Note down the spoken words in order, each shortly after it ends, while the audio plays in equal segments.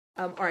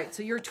All right,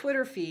 so your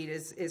Twitter feed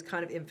is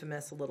kind of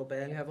infamous a little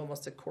bit. You have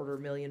almost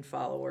 250,000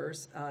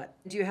 followers.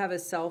 Do you have a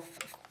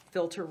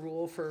self-filter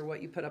rule for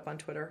what you put up on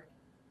Twitter?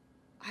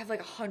 I have like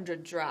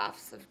 100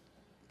 drafts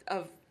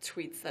of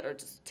tweets that are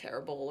just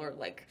terrible or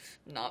like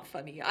not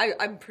funny.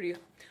 I'm pretty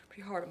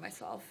hard on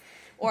myself.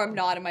 Or I'm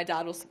not, and my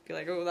dad will be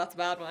like, oh, that's a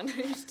bad one.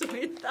 You just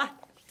delete that.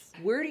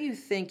 Where do you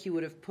think you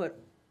would have put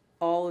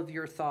all of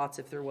your thoughts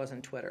if there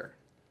wasn't Twitter?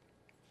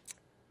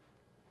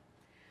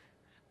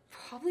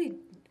 Probably,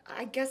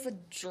 I guess, a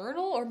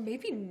journal or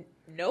maybe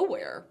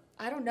nowhere.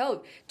 I don't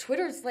know.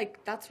 Twitter's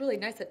like, that's really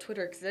nice that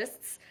Twitter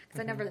exists.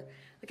 Because I never,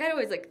 like, I'd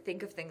always like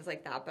think of things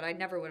like that, but I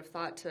never would have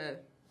thought to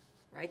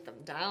write them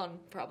down,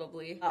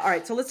 probably. All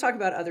right, so let's talk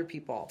about other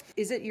people.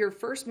 Is it your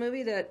first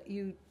movie that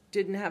you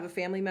didn't have a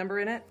family member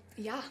in it?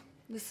 Yeah.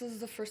 This is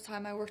the first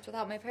time I worked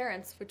without my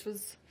parents, which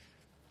was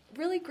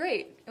really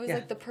great. It was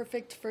like the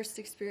perfect first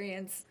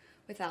experience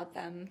without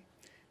them.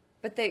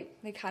 But they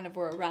kind of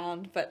were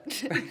around,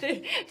 but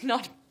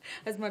not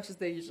as much as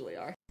they usually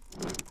are.